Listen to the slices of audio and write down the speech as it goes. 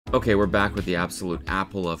Okay, we're back with the absolute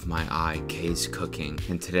apple of my eye, Kay's cooking.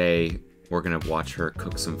 And today, we're gonna watch her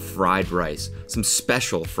cook some fried rice. Some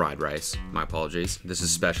special fried rice. My apologies. This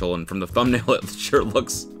is special, and from the thumbnail, it sure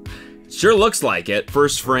looks like it.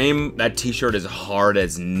 First frame, that t-shirt is hard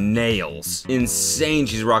as nails. Insane,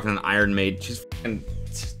 she's rocking an Iron Maid. She's fucking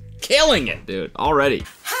killing it, dude, already.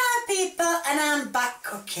 Hi people, and I'm back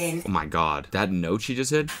cooking. Oh my God, that note she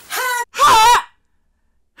just hit. Hi. Ha!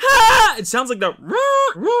 Ha! It sounds like the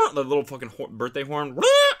little fucking birthday horn.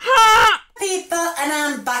 Ha! People, and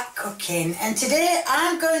I'm back cooking. And today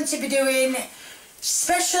I'm going to be doing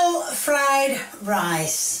special fried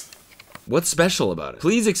rice. What's special about it?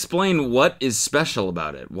 Please explain what is special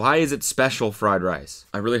about it. Why is it special fried rice?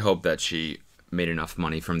 I really hope that she made enough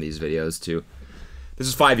money from these videos to... This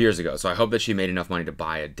is 5 years ago, so I hope that she made enough money to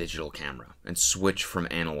buy a digital camera and switch from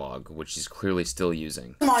analog, which she's clearly still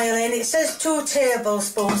using. Oil in, it says 2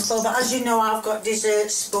 tablespoons, so but as you know, I've got dessert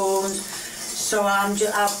spoons, so I've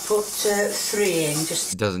put 3 in.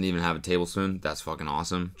 Just It doesn't even have a tablespoon. That's fucking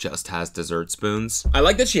awesome. Just has dessert spoons. I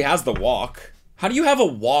like that she has the wok. How do you have a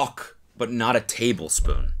wok but not a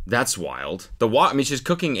tablespoon? That's wild. The wok, I mean, she's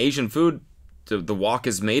cooking Asian food. The wok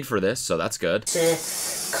is made for this, so that's good. To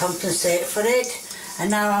compensate for it. And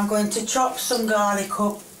now I'm going to chop some garlic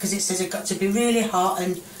up, because it says it's got to be really hot,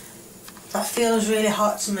 and that feels really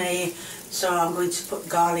hot to me, so I'm going to put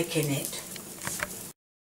garlic in it.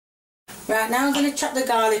 Right, now I'm going to chop the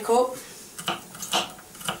garlic up.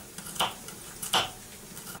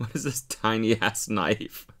 What is this tiny ass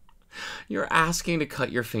knife? You're asking to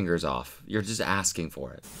cut your fingers off. You're just asking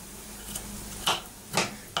for it.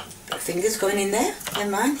 Bit of fingers going in there, never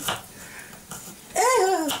mind.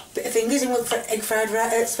 Oh, bit of fingers in with egg fried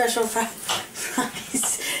rice, special fried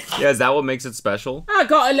rice. Yeah, is that what makes it special? I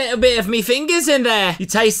got a little bit of me fingers in there. You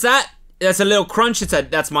taste that? That's a little crunch.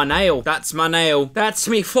 That's my nail. That's my nail. That's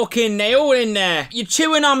me fucking nail in there. You're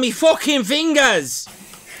chewing on me fucking fingers.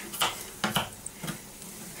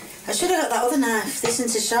 I should have got that other knife. This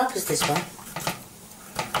isn't as sharp as this one.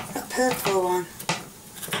 That purple one.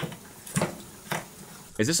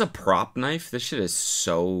 Is this a prop knife? This shit is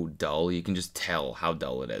so dull. You can just tell how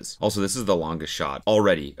dull it is. Also, this is the longest shot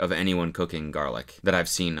already of anyone cooking garlic that I've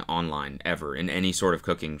seen online ever, in any sort of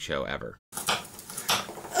cooking show ever.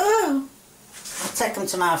 Oh! I'll take them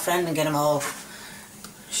to my friend and get them all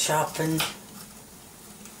sharpened.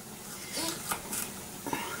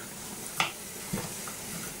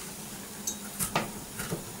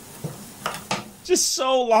 Just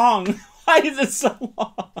so long. Why is it so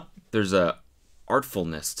long? There's a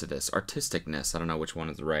artfulness to this, artisticness. I don't know which one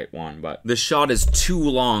is the right one, but the shot is too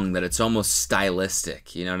long that it's almost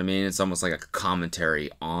stylistic. You know what I mean? It's almost like a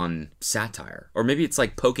commentary on satire. Or maybe it's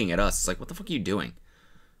like poking at us. It's like, what the fuck are you doing?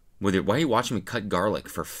 Why are you watching me cut garlic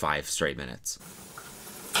for 5 straight minutes?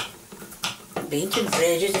 Been to for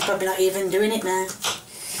ages, you're probably not even doing it now.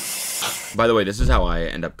 By the way, this is how I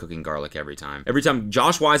end up cooking garlic every time. Every time,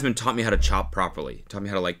 Josh Wiseman taught me how to chop properly. Taught me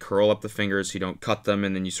how to like curl up the fingers so you don't cut them,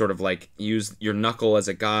 and then you sort of like use your knuckle as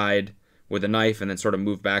a guide with a knife and then sort of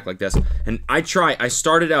move back like this. And I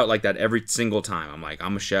started out like that every single time. I'm like,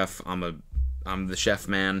 I'm a chef, I'm the chef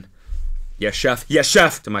man. Yes,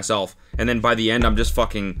 chef to myself. And then by the end, I'm just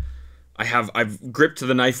fucking, I've gripped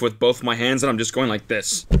the knife with both my hands and I'm just going like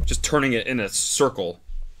this. Just turning it in a circle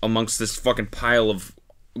amongst this fucking pile of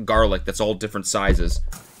garlic that's all different sizes.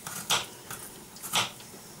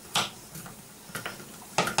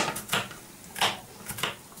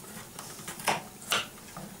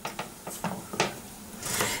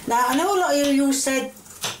 Now, I know a lot of you said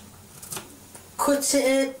cut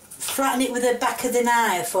it, flatten it with the back of the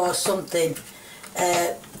knife or something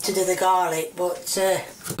to do the garlic,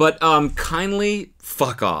 but kindly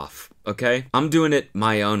fuck off, okay? I'm doing it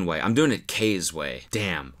my own way. I'm doing it Kay's way.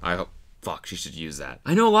 Damn, I hope. Fuck, she should use that.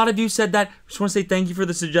 I know a lot of you said that. Just want to say thank you for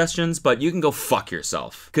the suggestions, but you can go fuck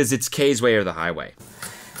yourself. Because it's Kay's way or the highway.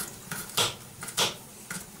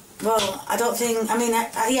 well, I don't think, I mean,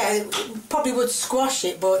 yeah, probably would squash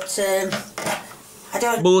it, but I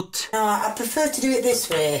don't. But No, I prefer to do it this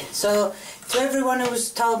way. So, to everyone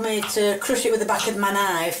who's told me to crush it with the back of my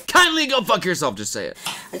knife, kindly go fuck yourself, just say it.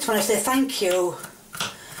 I just want to say thank you.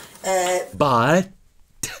 But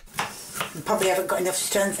Probably haven't got enough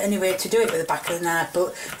strength anyway to do it with the back of the knife,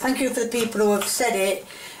 but thank you for the people who have said it,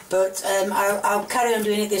 but I'll carry on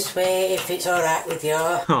doing it this way if it's alright with you.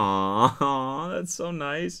 Aww, that's so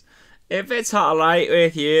nice. If it's alright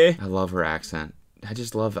with you. I love her accent. I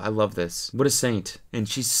love this. What a saint. And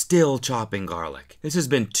she's still chopping garlic. This has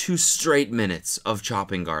been 2 straight minutes of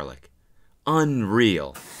chopping garlic.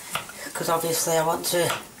 Unreal. Because obviously I want to,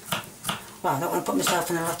 well, I don't want to put myself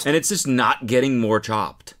in a lot of... And it's just not getting more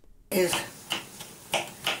chopped. is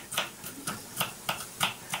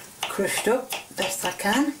crushed up best I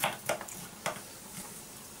can.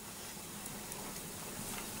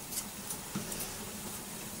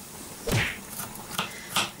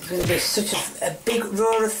 It's going to be such a big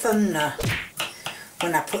roar of thunder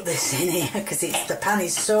when I put this in here because the pan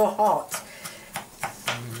is so hot.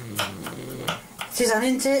 It is on,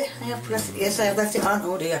 isn't it? Yes, I have left it on.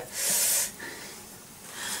 Oh dear.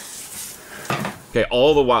 Okay,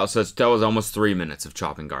 all the while, so that was almost 3 minutes of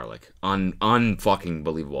chopping garlic. Unfucking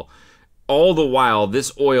believable. All the while,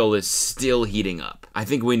 this oil is still heating up. I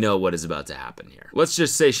think we know what is about to happen here. Let's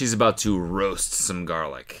just say she's about to roast some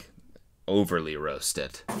garlic. Overly roast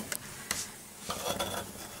it.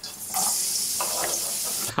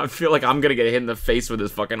 I feel like I'm gonna get hit in the face with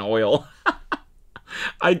this fucking oil.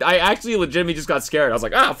 I actually legitimately just got scared. I was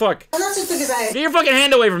like, ah, fuck. Well, that's just because Get your fucking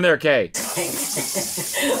hand away from there, Kay.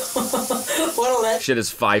 Well, that Shit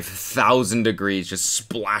is 5,000 degrees, just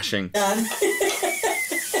splashing. done.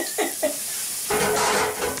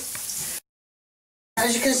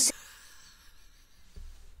 As you can see,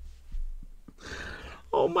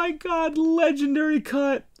 Oh my god, legendary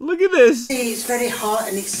cut. Look at this. it's very hot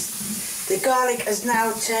and the garlic has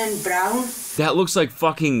now turned brown. That looks like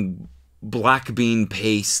fucking black bean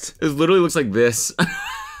paste. It literally looks like this.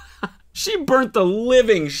 She burnt the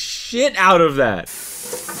living shit out of that.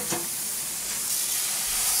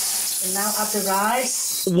 And now add the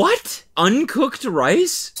rice. What? Uncooked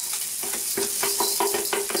rice?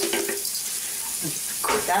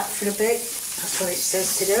 Cook that for a bit. That's what it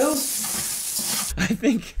says to do. I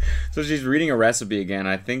think, so she's reading a recipe again.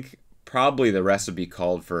 I think probably the recipe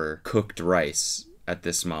called for cooked rice at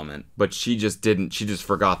this moment. But she just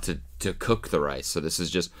forgot to cook the rice. So this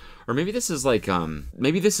is just, or maybe this is like,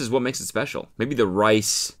 maybe this is what makes it special. Maybe the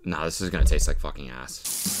rice, nah, this is gonna taste like fucking ass.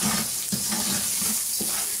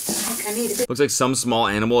 I need a bit Looks like some small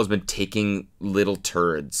animal has been taking little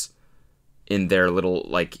turds in their little,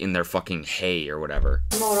 like, in their fucking hay or whatever.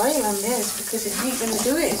 more oil on this because it ain't going to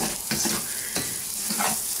do it.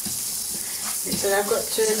 So I've got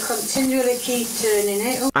to continually keep turning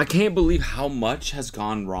it. I can't believe how much has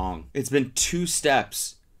gone wrong. It's been 2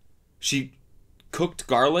 steps. She cooked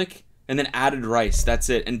garlic and then added rice. That's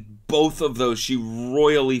it. And both of those she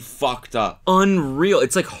royally fucked up. Unreal.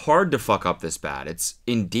 It's like hard to fuck up this bad. It's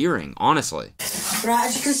endearing, honestly. Right,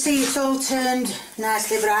 as you can see, it's all turned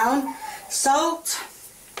nicely brown. Salt.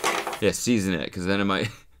 Yeah, season it, because then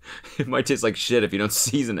it might taste like shit if you don't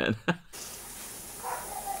season it.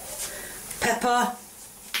 Pepper.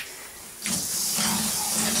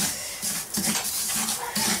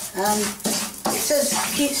 It says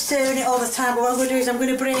keep stirring it all the time, but what I'm going to do is I'm going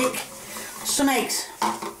to break some eggs.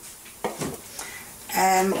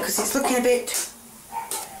 Because it's looking a bit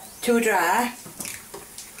too dry.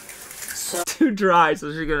 So Too dry,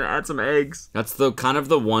 so she's gonna add some eggs. That's the kind of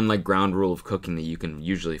the one like ground rule of cooking that you can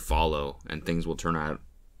usually follow, and things will turn out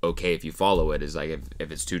okay if you follow it. Is like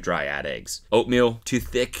if it's too dry, add eggs. Oatmeal too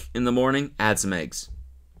thick in the morning, add some eggs.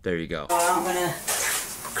 There you go. I'm going to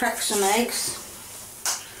crack some eggs,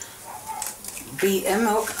 beat them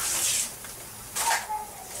up.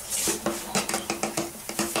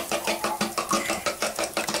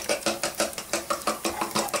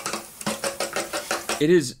 It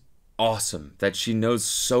is awesome that she knows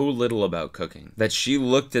so little about cooking, that she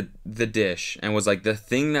looked at the dish and was like, the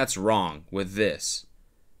thing that's wrong with this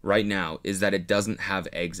right now is that it doesn't have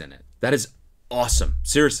eggs in it. That is awesome.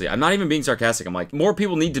 Seriously, I'm not even being sarcastic. I'm like, more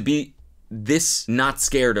people need to be this not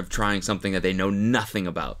scared of trying something that they know nothing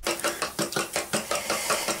about. I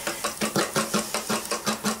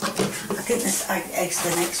think this egg's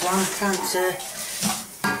the next one. I can't...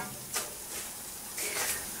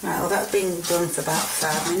 Right, well that's been done for about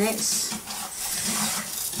 5 minutes.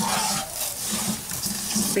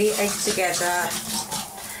 Beat eggs together.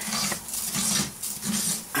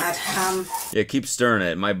 Add ham. Yeah, keep stirring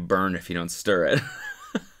it. It might burn if you don't stir it.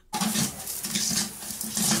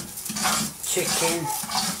 Chicken.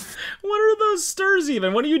 What are those stirs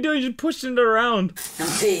even? What are you doing? You're just pushing it around. And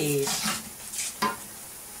peas.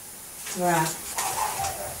 Right.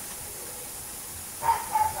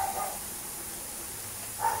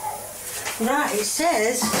 Right, it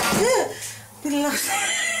says...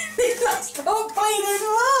 Stop cleaning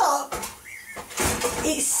up!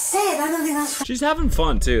 It said, I don't think that's... She's having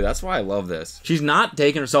fun too. That's why I love this. She's not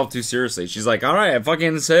taking herself too seriously. She's like, all right, it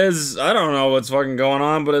fucking says, I don't know what's fucking going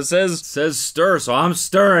on, but it says stir, so I'm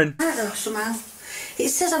stirring. I don't know, somehow. It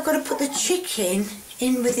says I've got to put the chicken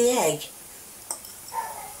in with the egg.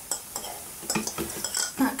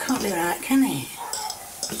 That can't be right, can it?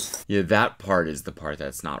 Yeah, that part is the part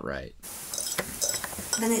that's not right.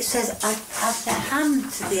 Then it says I add the ham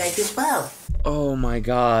to the egg as well. Oh my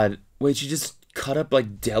god. Wait, she just cut up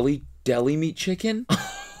like deli meat chicken?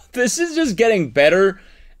 This is just getting better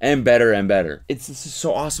and better and better. This is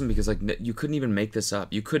so awesome because like you couldn't even make this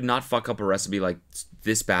up. You could not fuck up a recipe like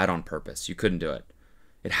this bad on purpose. You couldn't do it.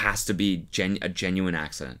 It has to be a genuine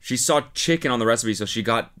accident. She saw chicken on the recipe, so she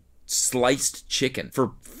got sliced chicken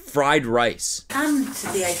for fried rice. Ham to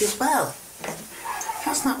the egg as well.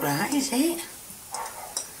 That's not right, is it?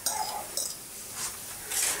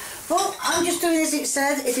 Well, I'm just doing as it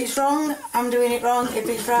said. If it's wrong, I'm doing it wrong. If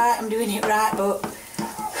it's right, I'm doing it right. But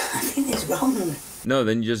I think it's wrong. No,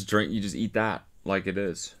 then you just eat that like it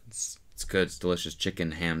is. It's good. It's delicious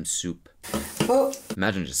chicken ham soup. But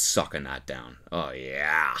imagine just sucking that down. Oh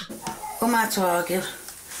yeah. Who am I to argue?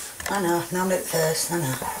 I know. Now I'm at first. I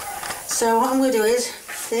know. So what I'm going to do is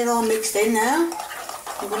they're all mixed in now.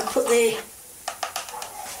 I'm going to put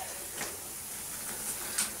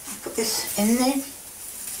this in there.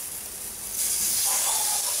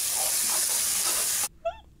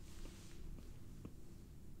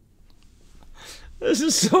 This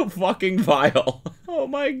is so fucking vile. Oh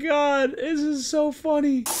my god, this is so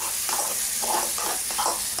funny.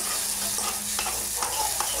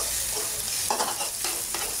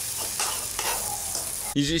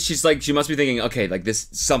 She's like, she must be thinking, okay, like this,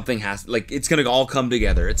 something has, like, it's gonna all come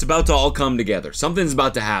together. It's about to all come together. Something's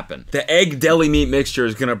about to happen. The egg deli meat mixture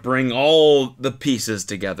is gonna bring all the pieces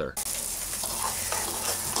together.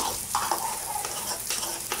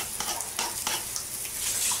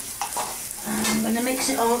 I'm gonna mix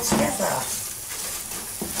it all together.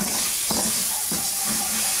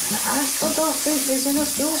 I still don't think there's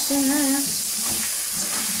enough juice in there.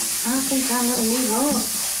 I think I'm gonna need more.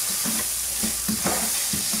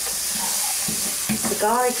 The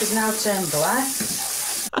garlic has now turned black.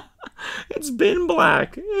 It's been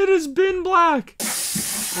black. It has been black. I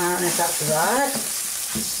don't know if that's right.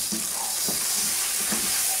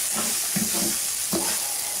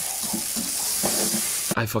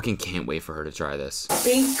 I fucking can't wait for her to try this. I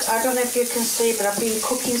don't know if you can see, but I've been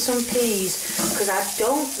cooking some peas because I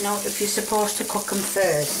don't know if you're supposed to cook them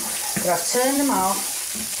first. But I've turned them off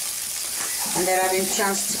and they're having a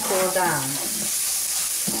chance to cool down.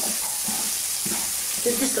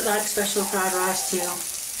 Does this look like special fried rice to you?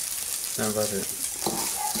 Never had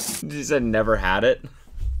it. You said never had it?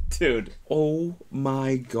 Dude. Oh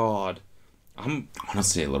my god. I'm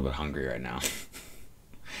honestly a little bit hungry right now.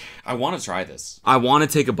 I want to try this. I want to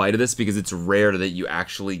take a bite of this because it's rare that you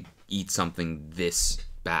actually eat something this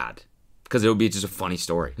bad. Because it would be just a funny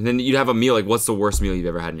story. And then you'd have a meal, like, what's the worst meal you've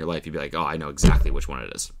ever had in your life? You'd be like, oh, I know exactly which one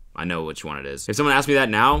it is. I know which one it is. If someone asked me that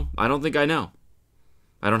now, I don't think I know.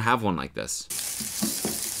 I don't have one like this.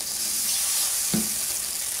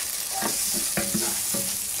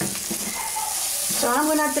 So I'm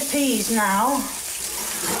going to add the peas now.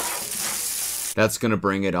 That's going to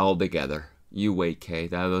bring it all together. You wait, Kay.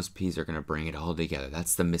 Those peas are going to bring it all together.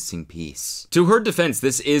 That's the missing piece. To her defense,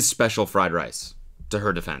 this is special fried rice. To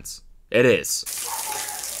her defense. It is.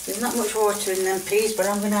 There's not much water in them peas, but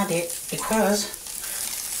I'm going to add it because,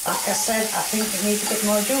 like I said, I think it needs a bit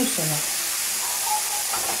more juice in it.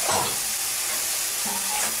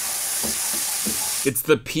 It's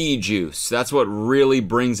the pea juice. That's what really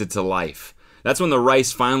brings it to life. That's when the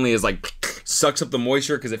rice finally is like, sucks up the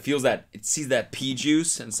moisture because it sees that pea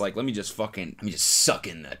juice and it's like, let me just suck in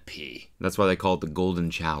that pea. That's why they call it the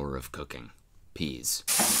golden shower of cooking. Peas.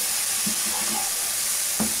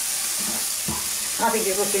 I think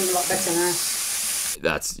it's looking a lot better now.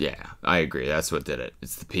 Yeah, I agree. That's what did it.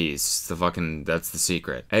 It's the peas. That's the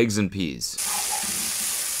secret. Eggs and peas.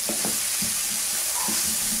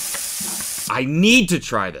 I need to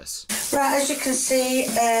try this. Right, as you can see,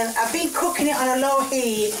 I've been cooking it on a low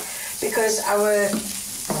heat because it was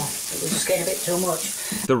just getting a bit too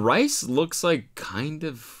much. The rice looks like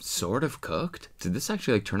sort of cooked. Did this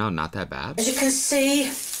actually turn out not that bad? As you can see,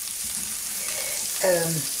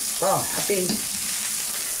 I've been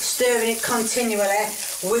stirring it continually,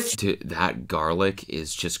 Dude, that garlic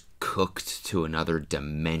is just cooked to another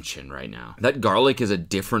dimension right now. That garlic is a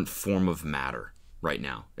different form of matter right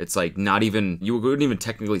now. It's like you wouldn't even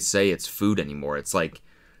technically say it's food anymore. It's like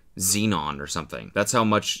xenon or something. That's how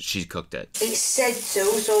much she cooked it. It said so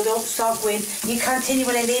don't stop when you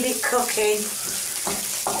continually leave it cooking.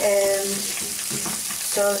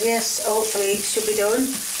 So yes, hopefully it should be done.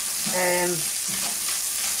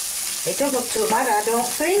 It don't look too bad, I don't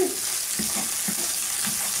think.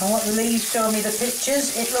 And what the leaves show me the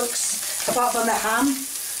pictures, it looks, apart from the ham,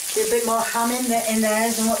 there's a bit more ham in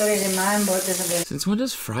theirs than what there is in mine, but it doesn't really. Since when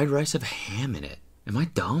does fried rice have ham in it? Am I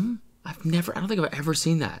dumb? I I don't think I've ever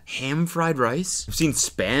seen that. Ham fried rice? I've seen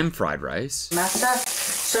spam fried rice. Matter.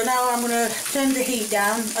 So now I'm going to turn the heat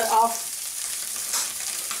down, off.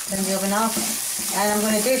 Turn the oven off. And I'm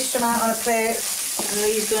going to dish them out on a plate. And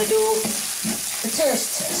Lee's going to do the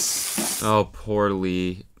taste test. Oh, poor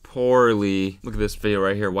Lee. Poor Lee. Look at this video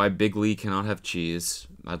right here. Why Big Lee cannot have cheese.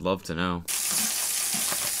 I'd love to know.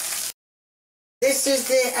 This is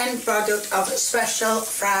the end product of special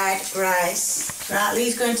fried rice. Right,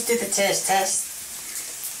 Lee's going to do the taste test.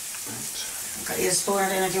 Got you a spoon. I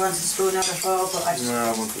don't know if you wanted a spoon or a fork, but I just... No,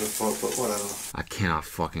 I wanted a fork, but whatever. I cannot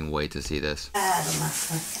fucking wait to see this. Don't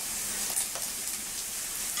matter.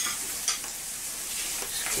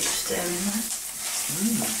 Just keep stirring that.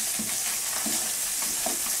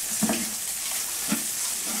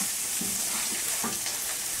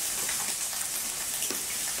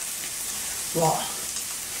 What?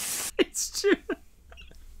 It's true.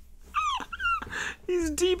 He's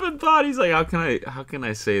deep in thought. He's like, how can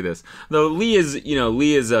I say this? Though Lee is,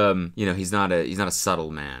 he's not a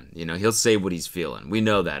subtle man. He'll say what he's feeling. We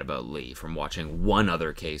know that about Lee from watching one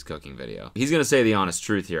other K's cooking video. He's gonna say the honest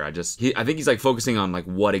truth here. I think he's like focusing on like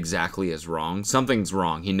what exactly is wrong. Something's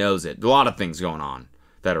wrong. He knows it. A lot of things going on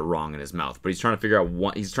that are wrong in his mouth, but he's trying to figure out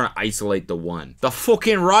what. He's trying to isolate the one. The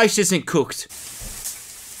fucking rice isn't cooked.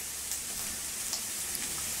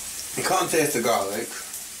 You can't taste the garlic.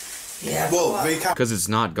 Yeah. Well, because it's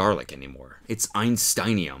not garlic anymore. It's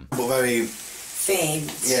Einsteinium. But very faint.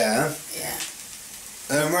 Yeah. Yeah.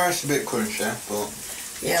 Rice a bit crunchy, but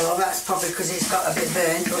yeah. Well, that's probably because it's got a bit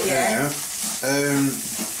burnt. But yeah.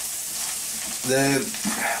 The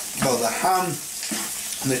ham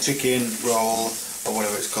and the chicken roll or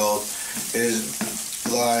whatever it's called is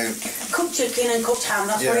like cooked chicken and cooked ham.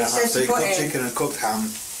 That's what it says to put cooked in. chicken and cooked ham.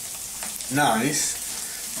 Nice.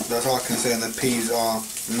 That's all I can say, and the peas are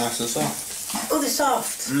nice and soft. Oh, they're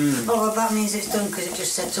soft? Oh, well, that means it's done because it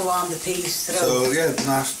just said to warm the peas through. So, yeah,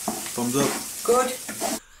 nice. Thumbs up. Good.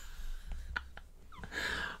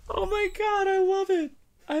 Oh my god, I love it.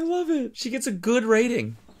 I love it. She gets a good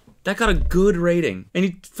rating. That got a good rating.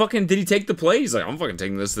 And did he take the plate? He's like, I'm fucking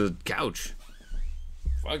taking this to the couch.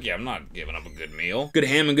 Fuck yeah, I'm not giving up a good meal. Good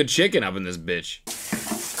ham and good chicken up in this bitch.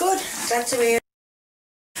 Good. Glad to hear.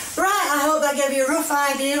 Right, I hope that gave you a rough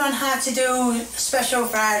idea on how to do special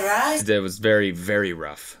fried rice. It was very, very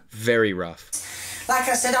rough. Very rough. Like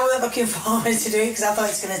I said, I wasn't looking forward to doing it because I thought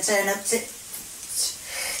it's going to turn up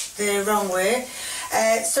the wrong way.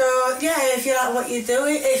 So, yeah, if you like what you're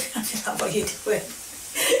doing, if you like what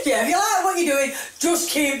you're doing,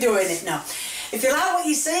 just keep doing it now. If you like what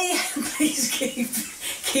you see, please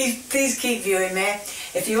keep viewing me.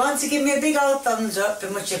 If you want to give me a big old thumbs up, it'd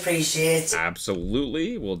be much appreciated.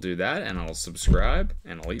 Absolutely, we'll do that, and I'll subscribe,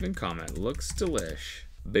 and I'll even comment. Looks delish.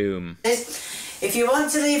 Boom. If you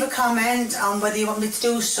want to leave a comment on whether you want me to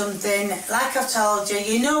do something, like I've told you,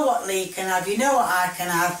 you know what Lee can have, you know what I can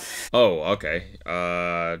have. Oh, okay.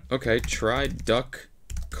 Okay, try duck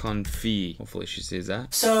confit. Hopefully she sees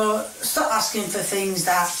that. So stop asking for things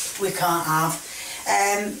that we can't have.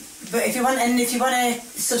 But if you want to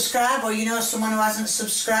subscribe, or you know someone who hasn't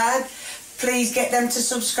subscribed, please get them to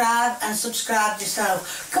subscribe and subscribe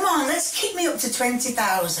yourself. Come on, let's keep me up to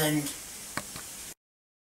 20,000. And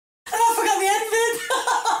I forgot the end bit.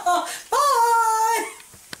 Bye.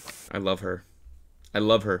 I love her. I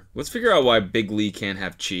love her. Let's figure out why Big Lee can't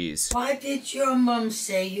have cheese. Why did your mum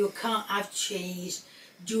say you can't have cheese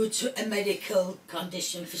due to a medical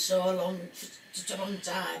condition for such a long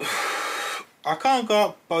time? I can't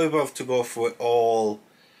bother to go through it all,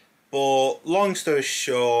 but long story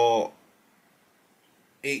short,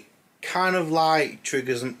 it kind of like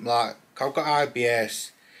triggers, like, I've got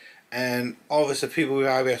IBS, and obviously people with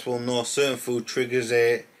IBS will know certain food triggers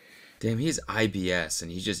it. Damn, he has IBS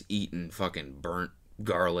and he's just eating fucking burnt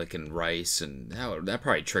garlic and rice, and that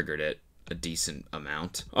probably triggered it a decent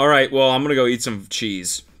amount. Alright, well, I'm gonna go eat some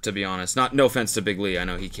cheese, to be honest. No offense to Big Lee, I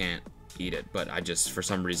know he can't eat it, but I just, for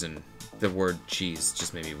some reason, the word cheese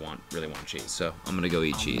just made me really want cheese. So I'm gonna go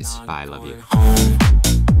eat cheese. Bye, I love you.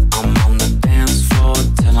 I'm on the dance floor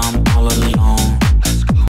till I'm all alone.